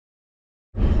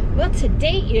Well,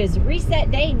 today is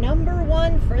reset day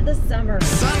 #1 for the summer.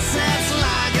 Sunsets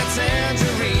like a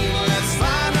tangerine. Let's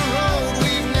find a road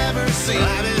we've never seen.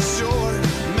 Life is short,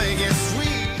 make it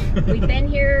sweet. We've been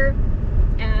here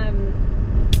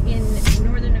in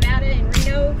northern Nevada in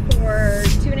Reno for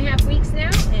 2.5 weeks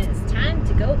now, and it's time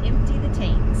to go empty the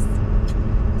tanks.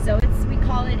 So we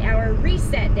call it our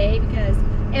reset day because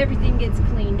everything gets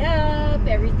cleaned up,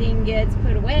 everything gets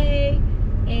put away,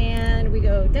 and we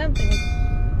go dump and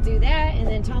do that, and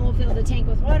then Tom will fill the tank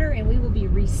with water, and we will be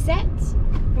reset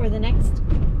for the next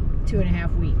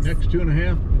 2.5 weeks. Next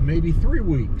 2.5, maybe 3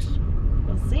 weeks.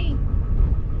 We'll see.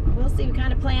 We'll see. We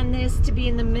kind of planned this to be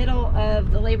in the middle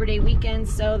of the Labor Day weekend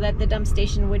so that the dump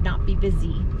station would not be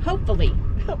busy. Hopefully.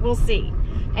 We'll see.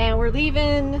 And we're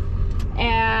leaving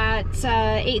at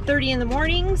 8:30 in the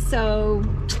morning, so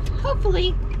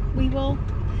hopefully we will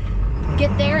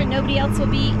get there and nobody else will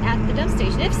be at the dump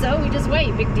station. If so, we just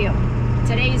wait. Big deal.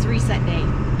 Today's reset day.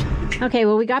 Okay,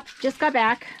 well, we just got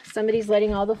back. Somebody's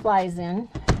letting all the flies in.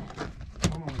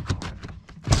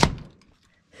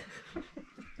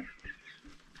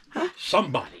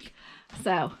 Somebody.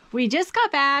 So we just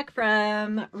got back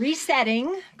from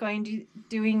resetting,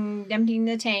 doing emptying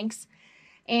the tanks,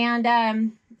 and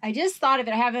I just thought of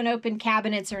it. I haven't opened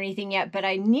cabinets or anything yet, but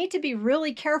I need to be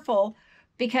really careful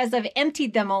because I've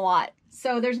emptied them a lot.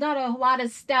 So there's not a lot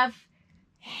of stuff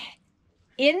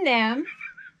in them.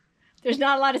 There's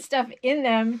not a lot of stuff in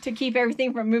them to keep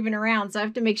everything from moving around. So I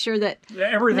have to make sure that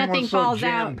Everything nothing was so falls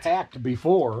out. jam-packed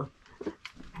before.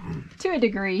 To a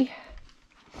degree.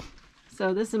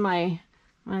 So this is I'm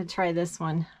gonna try this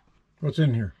one. What's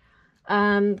in here?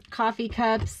 Coffee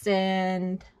cups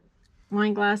and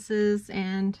wine glasses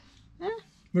and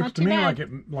Looks to me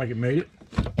like it made it.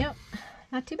 Yep,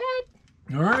 not too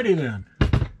bad. Alrighty then.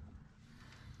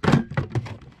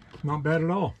 Not bad at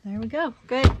all. There we go.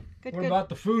 Good. Good. What good. about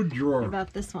the food drawer? What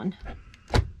about this one?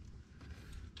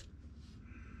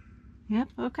 Yep.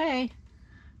 Okay.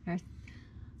 There's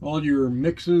All your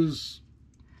mixes,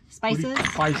 spices.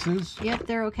 spices. Yep,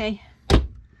 they're okay.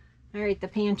 All right, the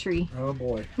pantry. Oh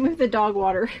boy. Move the dog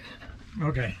water.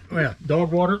 Okay. Oh yeah,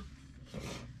 dog water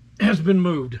has been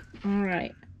moved. All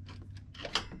right.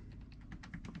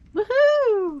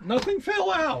 Woohoo! Nothing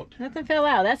fell out. Nothing fell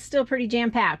out. That's still pretty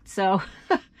jam-packed. So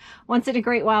once in a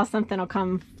great while, something will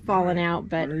come falling out.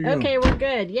 But okay, we're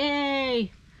good.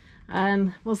 Yay!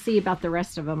 We'll see about the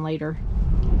rest of them later.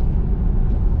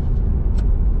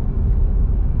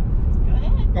 Go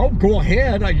ahead. Oh, go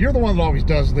ahead. You're the one that always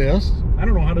does this. I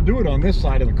don't know how to do it on this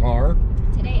side of the car.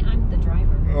 Today, I'm the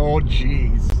driver. Oh,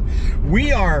 jeez.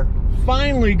 We are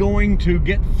finally going to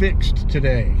get fixed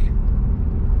today.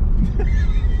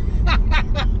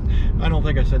 I don't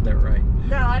think I said that right.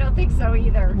 No, I don't think so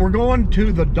either. We're going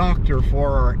to the doctor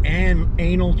for our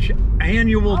annual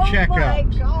checkups. Oh my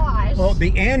gosh. Well,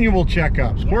 the annual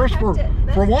checkups. Of course,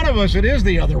 for one of us, it is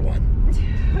the other one.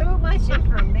 Too much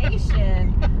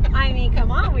information. I mean,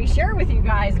 come on, we share with you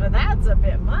guys, but that's a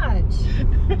bit much.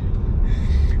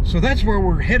 So that's where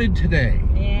we're headed today.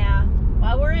 Yeah.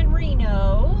 While we're in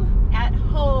Reno, at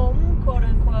home, quote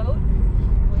unquote,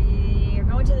 we are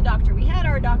going to the doctor. We had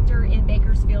our doctor in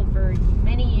Bakersfield for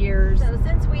many years. So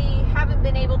since we haven't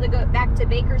been able to go back to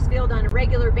Bakersfield on a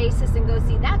regular basis and go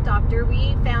see that doctor,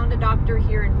 we found a doctor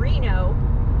here in Reno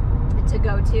to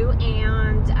go to,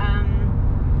 and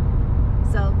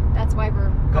so that's why we're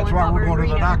going. That's why we're going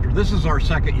to the doctor. This is our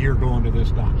second year going to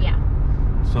this doctor. Yeah.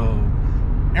 So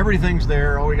everything's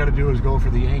there. All we got to do is go for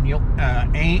the annual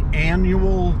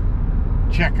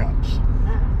checkups.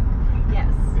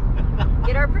 Yes.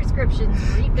 Get our prescriptions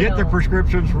refilled. Get the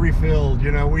prescriptions refilled.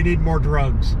 You know, we need more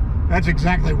drugs. That's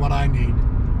exactly what I need.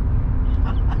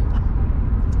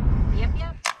 Yep,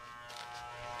 yep.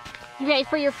 You ready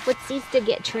for your footsies to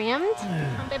get trimmed?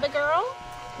 Come, baby girl.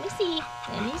 Let me see.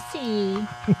 Let me see.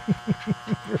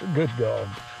 You're a good dog.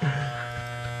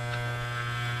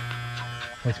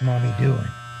 What's mommy doing?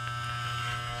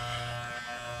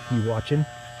 You watching?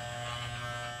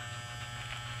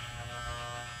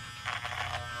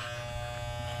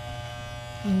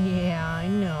 Yeah, I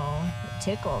know. It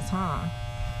tickles, huh?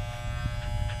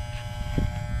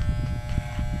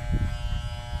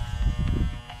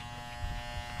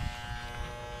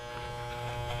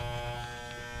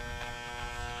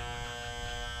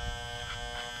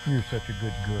 You're such a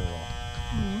good girl.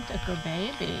 You're a good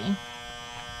baby.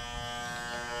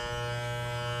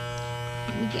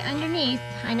 Let me get underneath.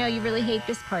 I know you really hate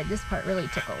this part. This part really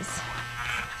tickles.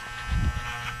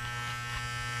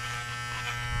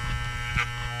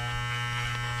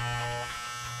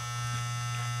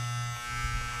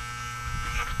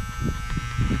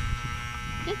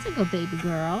 It's a good baby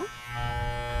girl.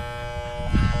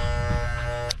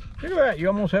 Look at that, you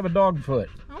almost have a dog foot.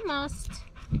 Almost.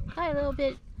 Got a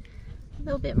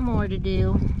little bit more to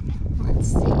do. Let's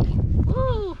see.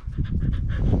 Woo!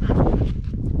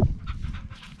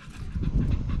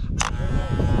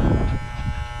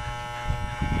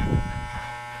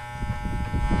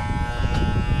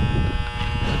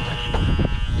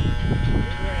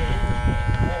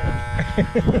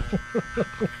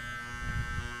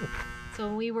 So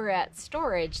when we were at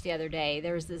storage the other day,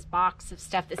 there was this box of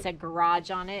stuff that said garage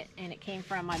on it, and it came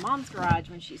from my mom's garage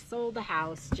when she sold the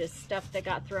house. Just stuff that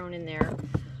got thrown in there,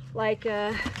 like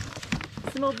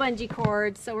some old bungee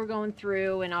cords. So we're going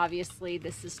through, and obviously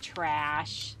this is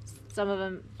trash. Some of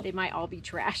them, they might all be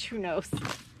trash, who knows.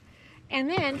 And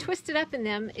then twisted up in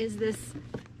them is this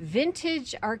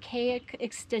vintage archaic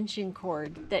extension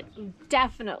cord that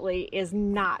definitely is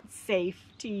not safe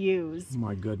to use.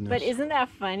 My goodness. But isn't that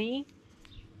funny?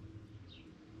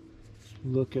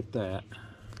 Look at that.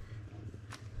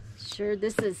 Sure,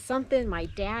 this is something my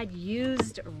dad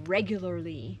used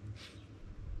regularly.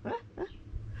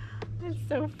 That's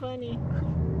so funny.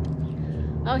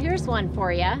 Oh, here's one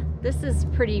for you. This is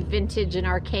pretty vintage and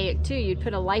archaic too. You'd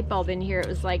put a light bulb in here. It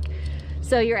was like,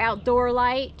 so your outdoor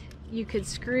light, you could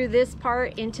screw this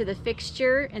part into the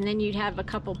fixture, and then you'd have a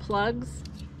couple plugs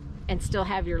and still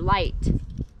have your light.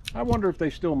 I wonder if they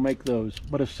still make those,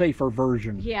 but a safer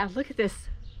version. Yeah, look at this.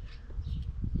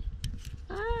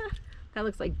 That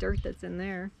looks like dirt that's in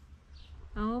there.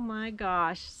 Oh my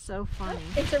gosh, so funny.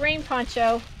 It's a rain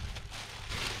poncho.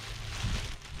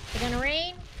 Is it gonna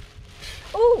rain?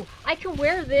 Oh, I can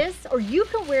wear this, or you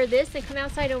can wear this and come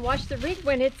outside and watch the rig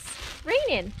when it's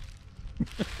raining.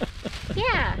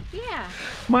 Yeah, yeah.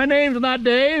 My name's not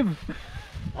Dave.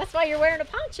 That's why you're wearing a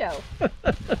poncho.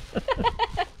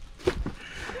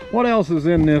 What else is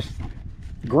in this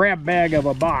grab bag of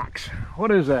a box? What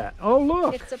is that? Oh,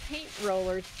 look. It's a paint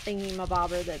roller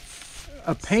thingy-mabobber that's...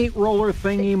 A paint roller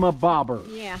thingy-mabobber.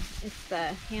 Yeah, it's the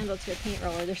handle to a paint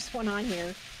roller. There's one on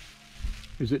here.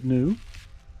 Is it new?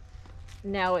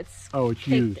 No, it's... Oh, it's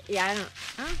used. Yeah, I don't...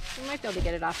 Oh, we might be able to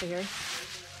get it off of here.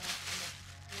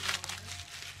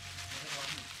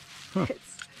 Huh.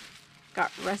 It's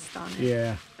got rust on it.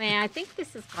 Yeah. Man, I think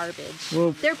this is garbage.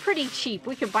 Well, they're pretty cheap.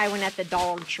 We could buy one at the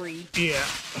Dollar Tree. Yeah.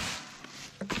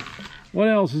 What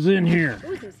else is in here?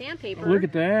 Ooh, some sandpaper. Look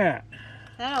at that.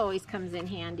 That always comes in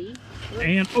handy. Look.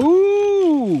 And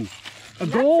ooh, a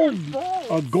Nuts gold, and bolts.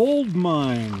 a gold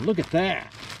mine. Look at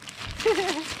that.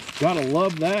 Gotta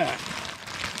love that.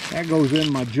 That goes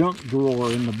in my junk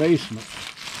drawer in the basement.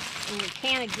 And your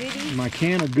can of goodies. My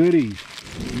can of goodies,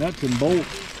 nuts and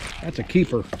bolts. That's a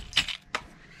keeper.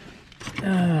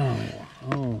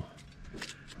 Oh.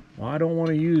 Well, I don't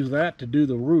want to use that to do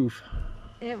the roof.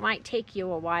 It might take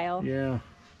you a while. Yeah.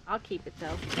 I'll keep it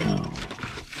though. Oh.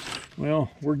 Well,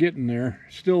 we're getting there.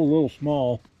 Still a little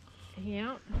small.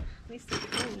 Yeah. At least it's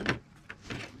clean.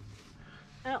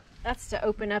 Oh, that's to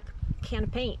open up a can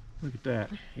of paint. Look at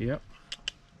that. Yep.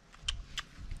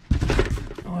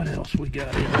 What else we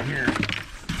got in here?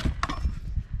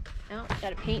 Oh,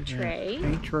 got a paint tray.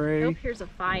 Paint tray. Oh, here's a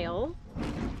file. I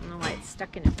don't know why it's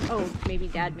stuck in it. Oh, maybe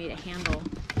Dad made a handle.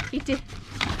 He did.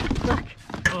 Look,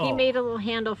 he made a little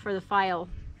handle for the file.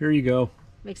 Here you go.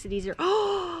 Makes it easier.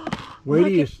 Oh,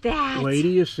 Wait look at that. Wait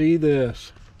till you see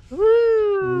this.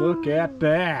 Woo! Look at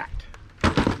that.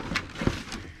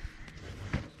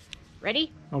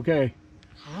 Ready? Okay.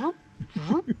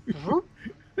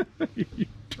 You're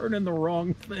turning the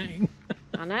wrong thing.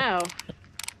 I know.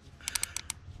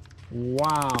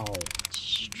 Wow.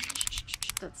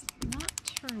 That's not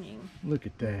turning. Look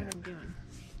at What that. I'm doing.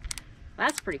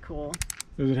 That's pretty cool.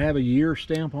 Does it have a year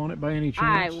stamp on it by any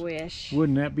I chance? wish.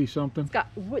 Wouldn't that be something? It's got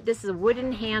wood. This is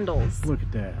wooden handles. Look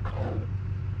at that.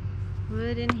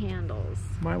 Wooden handles.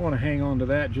 Might want to hang on to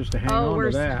that just to hang on to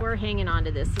that. We're hanging on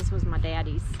to this. This was my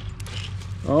daddy's.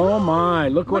 Oh my,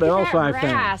 look what at else that I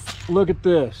rasp. found. Look at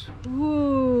this.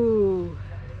 Ooh.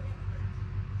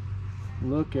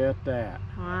 Look at that.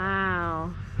 Wow.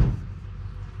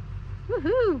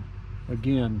 Woohoo.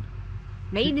 Again,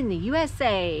 Made in the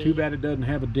USA. too bad it doesn't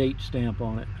have a date stamp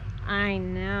on it. I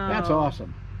know. That's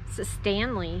awesome. It's a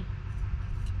Stanley.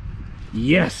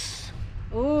 Yes.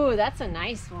 Ooh, that's a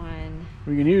nice one.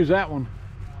 We can use that one.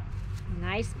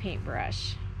 Nice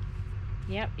paintbrush.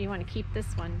 Yep, you want to keep this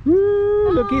one. Woo,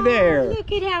 looky there.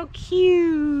 Look at how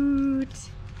cute.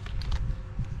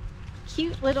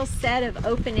 Cute little set of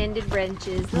open-ended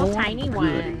wrenches. Little tiny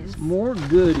ones. More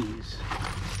goodies.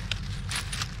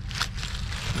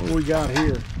 What do we got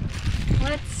here?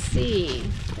 Let's see.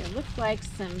 They look like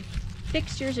some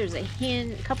fixtures. There's a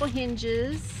couple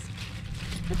hinges.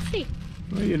 Let's see.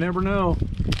 Well, you never know.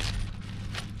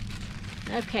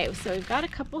 Okay, so we've got a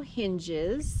couple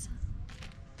hinges.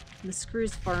 The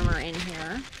screws firmer in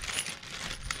here.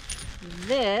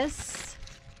 This,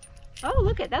 oh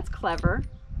look at, that's clever.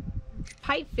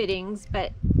 Pipe fittings,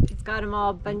 but it's got them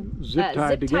all zip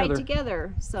tied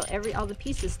together. So all the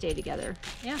pieces stay together.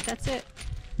 Yeah, that's it.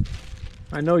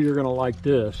 I know you're gonna like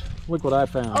this. Look what I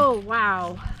found. Oh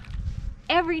wow.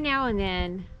 Every now and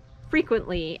then,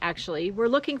 frequently actually, we're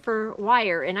looking for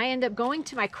wire, and I end up going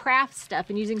to my craft stuff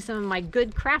and using some of my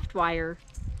good craft wire.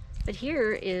 But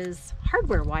here is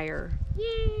hardware wire.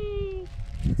 Yay!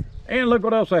 And look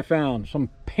what else I found. Some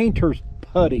painter's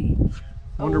putty.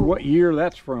 Wonder what year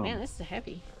that's from. Man, this is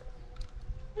heavy.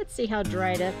 Let's see how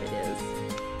dried up it is.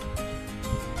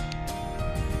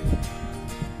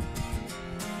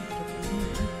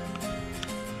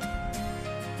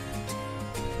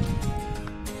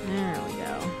 There we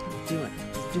go.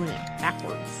 He's doing it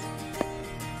backwards.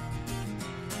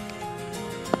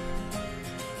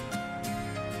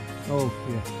 Oh,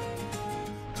 yeah.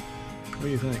 What do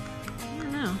you think? I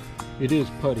don't know. It is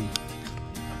putty.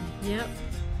 Yep.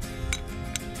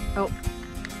 Oh.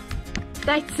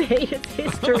 I'd say it's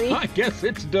history. I guess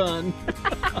it's done.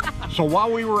 So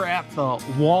while we were at the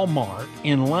Walmart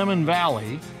in Lemon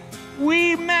Valley,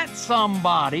 we met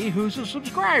somebody who's a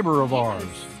subscriber of ours.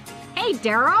 Hey,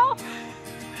 Daryl.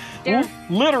 Well,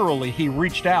 literally, he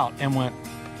reached out and went,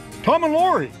 Tom and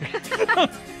Lori.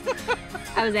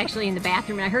 I was actually in the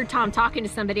bathroom and I heard Tom talking to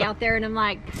somebody out there, and I'm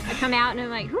like, I come out and I'm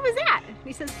like, who was that? And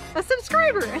he says, a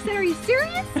subscriber. I said, are you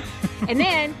serious? And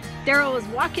then Daryl was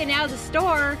walking out of the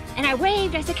store and I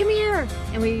waved. I said, come here.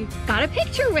 And we got a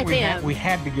picture with him. We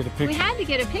had to get a picture. We had to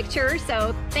get a picture.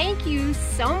 So thank you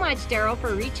so much, Daryl,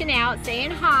 for reaching out, saying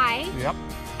hi. Yep.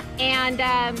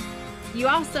 And you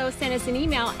also sent us an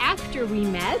email after we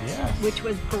met, yes, which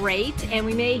was great. And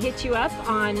we may hit you up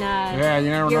on yeah, you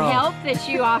never your know. help that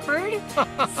you offered.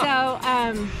 So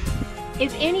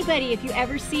if anybody, if you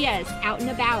ever see us out and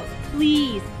about,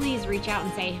 please reach out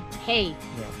and say, hey,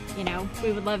 yeah, you know,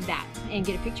 we would love that, and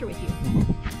get a picture with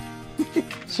you.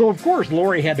 So of course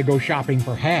Lori had to go shopping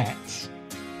for hats.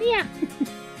 Yeah.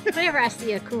 Whenever I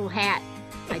see a cool hat,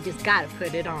 I just gotta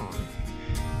put it on.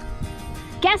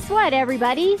 Guess what,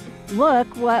 everybody?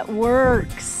 Look what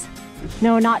works.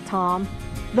 No, not Tom.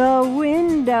 The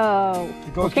window.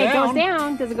 It goes okay, down. It goes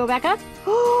down. Does it go back up?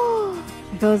 Oh,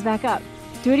 it goes back up.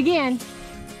 Do it again.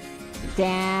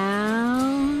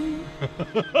 Down.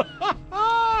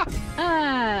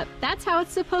 That's how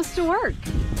it's supposed to work.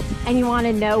 And you want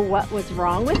to know what was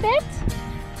wrong with it?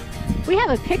 We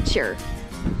have a picture.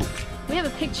 We have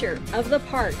a picture of the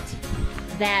part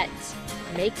that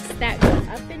makes that go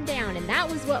up and down, and that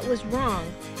was what was wrong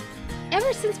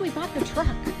ever since we bought the truck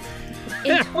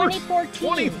in 2014.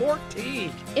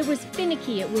 2014. It was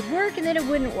finicky. It would work and then it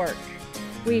wouldn't work.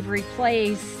 We've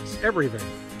replaced Everything.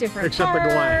 different Except parts.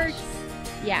 the glass.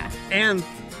 Yeah. And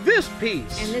this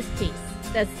piece. And this piece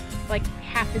that's like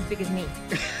half as big as me.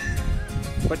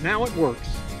 But now it works.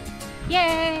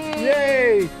 Yay!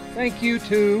 Yay! Thank you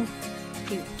to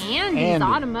To Andy's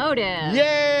Automotive.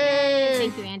 Yay!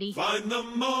 Thank you, Andy. Find the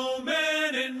moment.